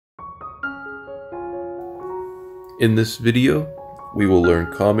In this video, we will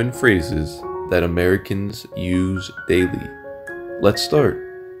learn common phrases that Americans use daily. Let's start.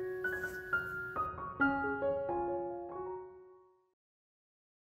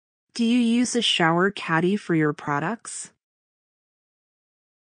 Do you use a shower caddy for your products?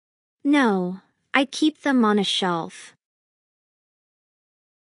 No, I keep them on a shelf.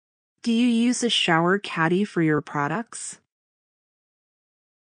 Do you use a shower caddy for your products?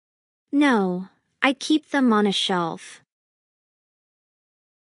 No, I keep them on a shelf.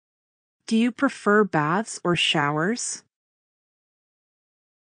 Do you prefer baths or showers?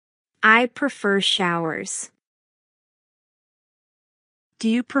 I prefer showers. Do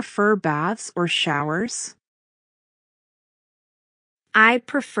you prefer baths or showers? I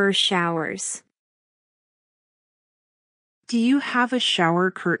prefer showers. Do you have a shower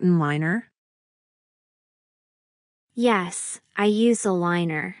curtain liner? Yes, I use a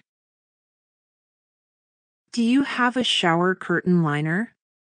liner. Do you have a shower curtain liner?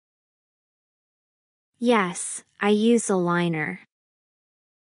 Yes, I use a liner.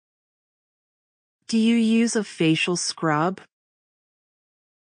 Do you use a facial scrub?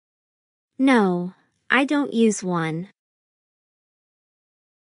 No, I don't use one.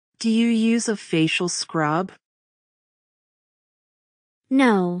 Do you use a facial scrub?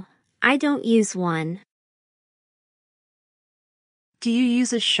 No, I don't use one. Do you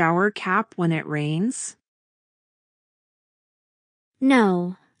use a shower cap when it rains?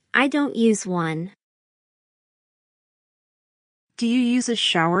 No, I don't use one. Do you use a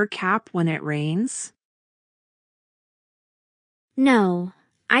shower cap when it rains? No,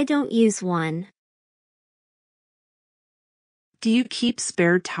 I don't use one. Do you keep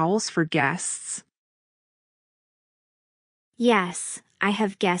spare towels for guests? Yes, I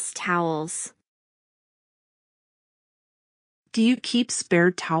have guest towels. Do you keep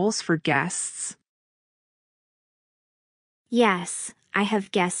spare towels for guests? Yes, I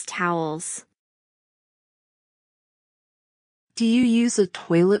have guest towels. Do you use a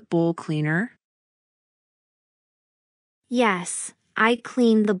toilet bowl cleaner? Yes, I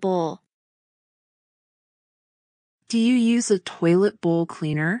clean the bowl. Do you use a toilet bowl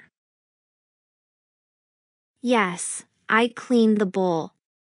cleaner? Yes, I clean the bowl.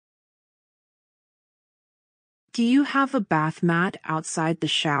 Do you have a bath mat outside the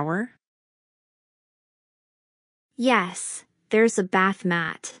shower? Yes, there's a bath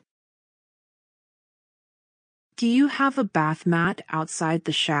mat. Do you have a bath mat outside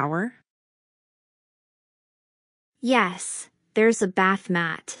the shower? Yes, there's a bath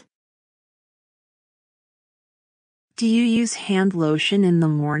mat. Do you use hand lotion in the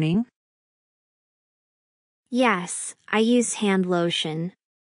morning? Yes, I use hand lotion.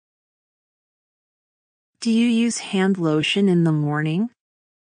 Do you use hand lotion in the morning?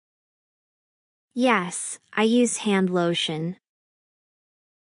 Yes, I use hand lotion.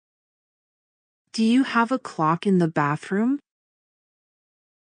 Do you have a clock in the bathroom?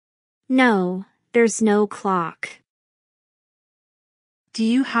 No, there's no clock. Do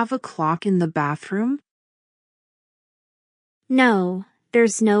you have a clock in the bathroom? No,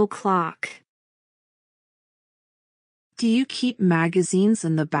 there's no clock. Do you keep magazines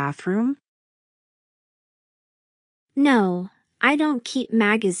in the bathroom? No, I don't keep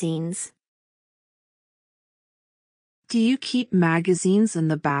magazines. Do you keep magazines in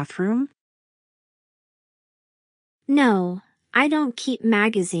the bathroom? No, I don't keep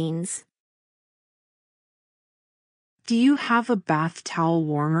magazines. Do you have a bath towel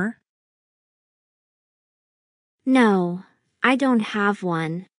warmer? No, I don't have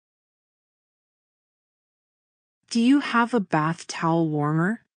one. Do you have a bath towel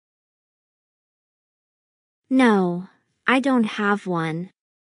warmer? No, I don't have one.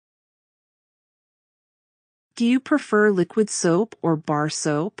 Do you prefer liquid soap or bar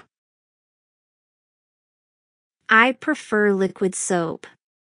soap? I prefer liquid soap.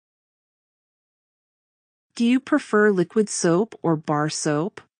 Do you prefer liquid soap or bar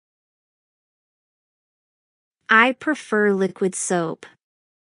soap? I prefer liquid soap.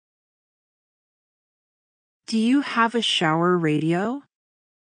 Do you have a shower radio?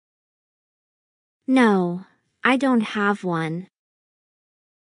 No, I don't have one.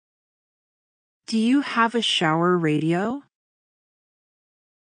 Do you have a shower radio?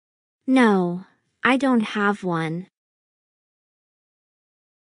 No, I don't have one.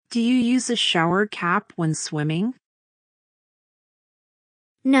 Do you use a shower cap when swimming?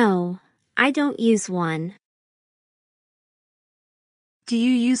 No, I don't use one. Do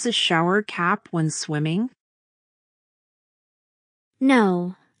you use a shower cap when swimming?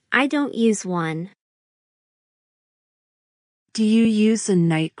 No, I don't use one. Do you use a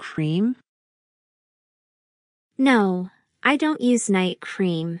night cream? No, I don't use night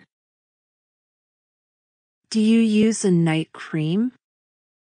cream. Do you use a night cream?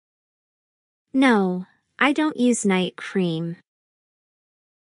 No, I don't use night cream.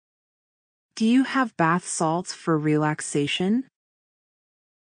 Do you have bath salts for relaxation?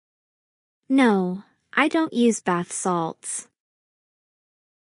 No, I don't use bath salts.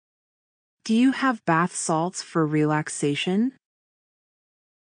 Do you have bath salts for relaxation?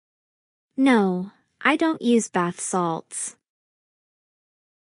 No, I don't use bath salts.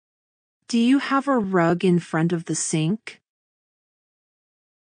 Do you have a rug in front of the sink?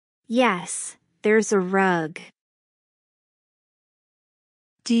 Yes, there's a rug.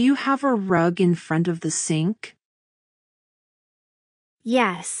 Do you have a rug in front of the sink?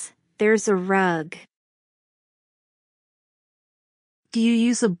 Yes, there's a rug. Do you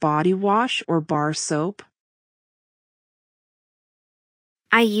use a body wash or bar soap?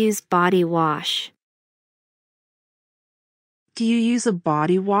 I use body wash. Do you use a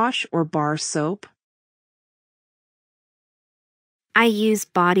body wash or bar soap? I use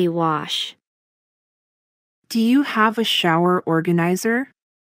body wash. Do you have a shower organizer?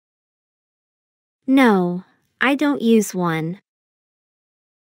 No, I don't use one.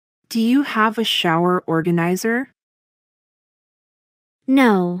 Do you have a shower organizer?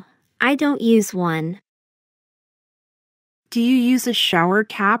 No, I don't use one. Do you use a shower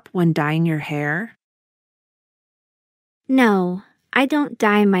cap when dyeing your hair? No, I don't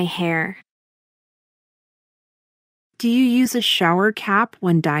dye my hair. Do you use a shower cap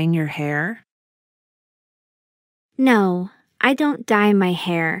when dyeing your hair? No, I don't dye my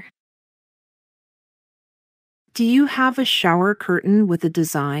hair. Do you have a shower curtain with a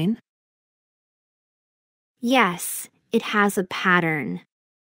design? Yes, it has a pattern.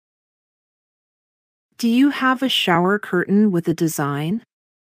 Do you have a shower curtain with a design?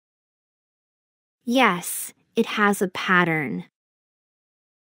 Yes, it has a pattern.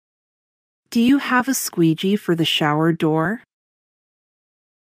 Do you have a squeegee for the shower door?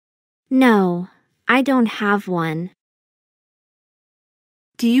 No, I don't have one.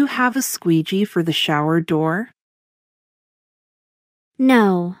 Do you have a squeegee for the shower door?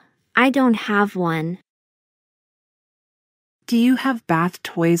 No, I don't have one. Do you have bath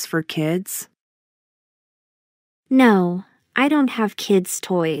toys for kids? No, I don't have kids'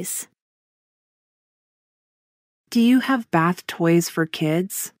 toys. Do you have bath toys for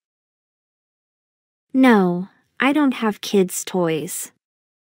kids? No, I don't have kids' toys.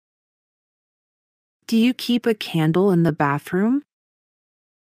 Do you keep a candle in the bathroom?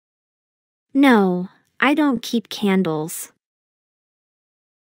 No, I don't keep candles.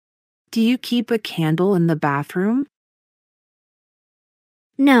 Do you keep a candle in the bathroom?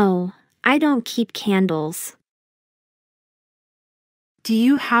 No, I don't keep candles. Do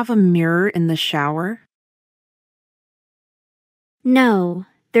you have a mirror in the shower? No,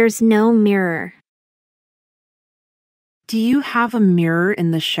 there's no mirror. Do you have a mirror in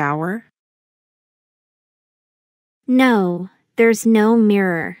the shower? No, there's no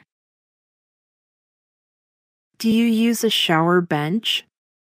mirror. Do you use a shower bench?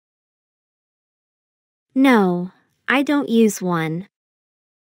 No, I don't use one.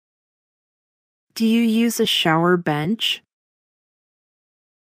 Do you use a shower bench?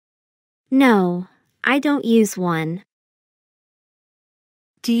 No, I don't use one.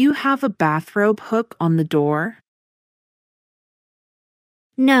 Do you have a bathrobe hook on the door?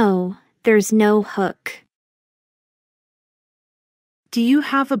 No, there's no hook. Do you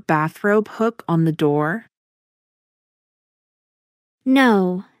have a bathrobe hook on the door?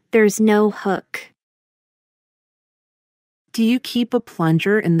 No, there's no hook. Do you keep a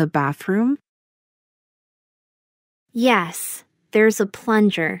plunger in the bathroom? Yes, there's a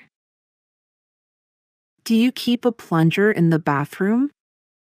plunger. Do you keep a plunger in the bathroom?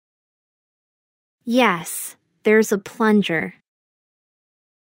 Yes, there's a plunger.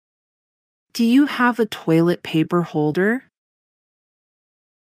 Do you have a toilet paper holder?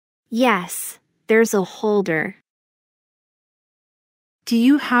 Yes, there's a holder. Do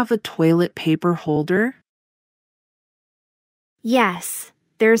you have a toilet paper holder? Yes,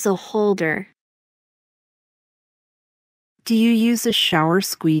 there's a holder. Do you use a shower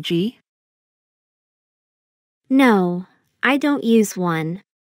squeegee? No, I don't use one.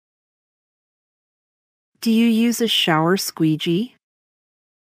 Do you use a shower squeegee?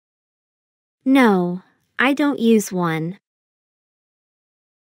 No, I don't use one.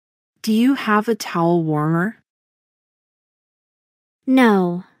 Do you have a towel warmer?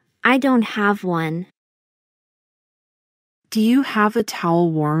 No, I don't have one. Do you have a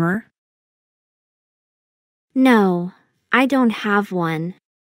towel warmer? No, I don't have one.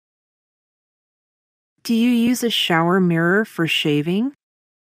 Do you use a shower mirror for shaving?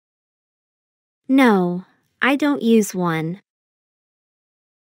 No, I don't use one.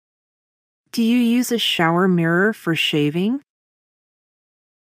 Do you use a shower mirror for shaving?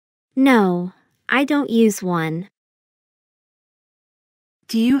 No, I don't use one.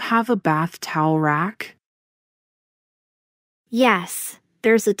 Do you have a bath towel rack? Yes,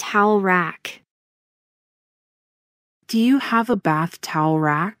 there's a towel rack. Do you have a bath towel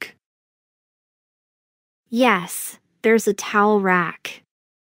rack? Yes, there's a towel rack.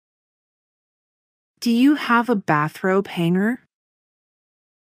 Do you have a bathrobe hanger?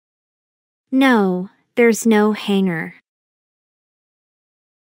 No, there's no hanger.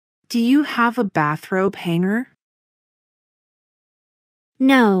 Do you have a bathrobe hanger?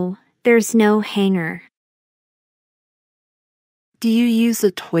 No, there's no hanger. Do you use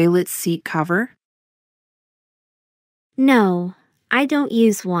a toilet seat cover? No, I don't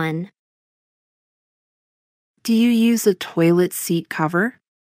use one. Do you use a toilet seat cover?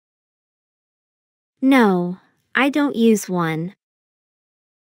 No, I don't use one.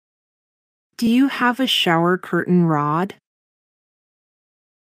 Do you have a shower curtain rod?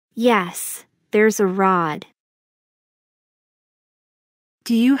 Yes, there's a rod.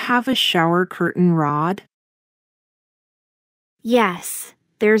 Do you have a shower curtain rod? Yes,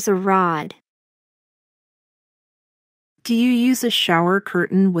 there's a rod. Do you use a shower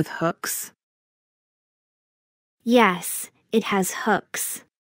curtain with hooks? Yes, it has hooks.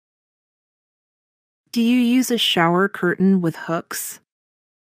 Do you use a shower curtain with hooks?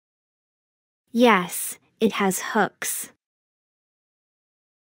 Yes, it has hooks.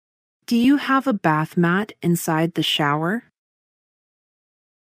 Do you have a bath mat inside the shower?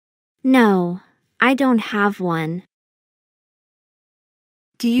 No, I don't have one.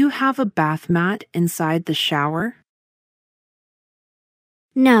 Do you have a bath mat inside the shower?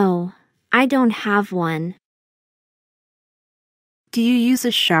 No, I don't have one. Do you use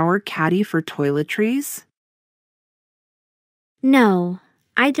a shower caddy for toiletries? No,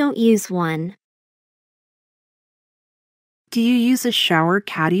 I don't use one. Do you use a shower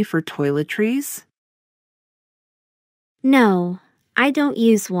caddy for toiletries? No, I don't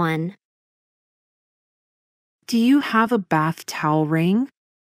use one. Do you have a bath towel ring?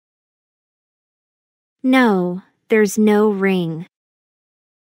 No, there's no ring.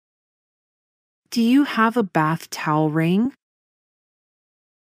 Do you have a bath towel ring?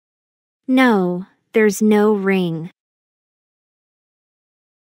 No, there's no ring.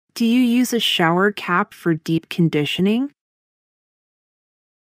 Do you use a shower cap for deep conditioning?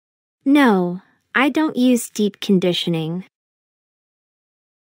 No, I don't use deep conditioning.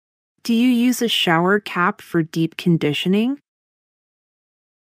 Do you use a shower cap for deep conditioning?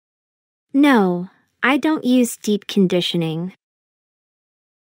 No, I don't use deep conditioning.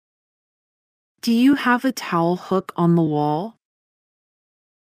 Do you have a towel hook on the wall?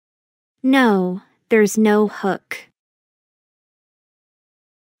 No, there's no hook.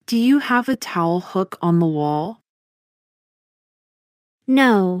 Do you have a towel hook on the wall?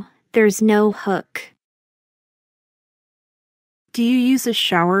 No, there's no hook. Do you use a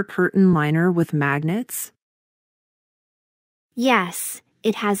shower curtain liner with magnets? Yes,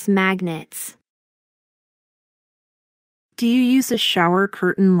 it has magnets. Do you use a shower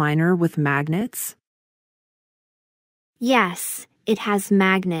curtain liner with magnets? Yes, it has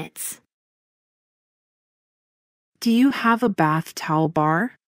magnets. Do you have a bath towel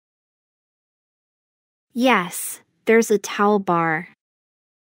bar? Yes, there's a towel bar.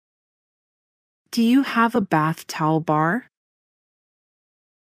 Do you have a bath towel bar?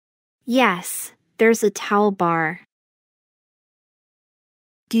 Yes, there's a towel bar.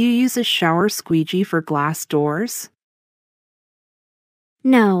 Do you use a shower squeegee for glass doors?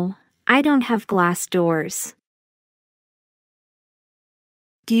 No, I don't have glass doors.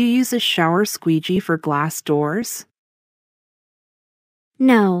 Do you use a shower squeegee for glass doors?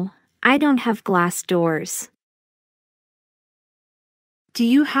 No, I don't have glass doors. Do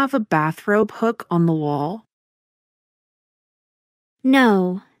you have a bathrobe hook on the wall?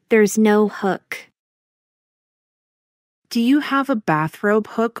 No, there's no hook. Do you have a bathrobe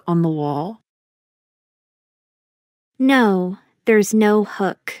hook on the wall? No, there's no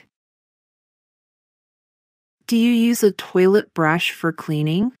hook. Do you use a toilet brush for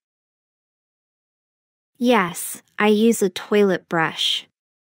cleaning? Yes, I use a toilet brush.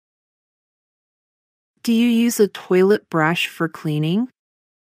 Do you use a toilet brush for cleaning?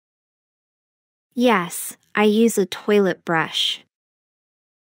 Yes, I use a toilet brush.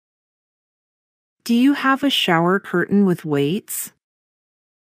 Do you have a shower curtain with weights?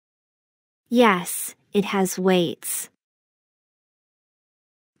 Yes, it has weights.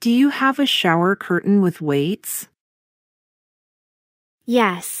 Do you have a shower curtain with weights?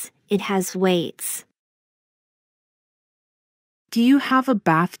 Yes, it has weights. Do you have a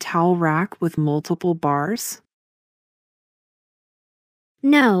bath towel rack with multiple bars?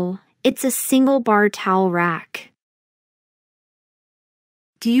 No, it's a single bar towel rack.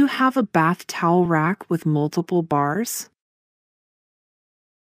 Do you have a bath towel rack with multiple bars?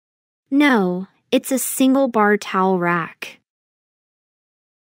 No, it's a single bar towel rack.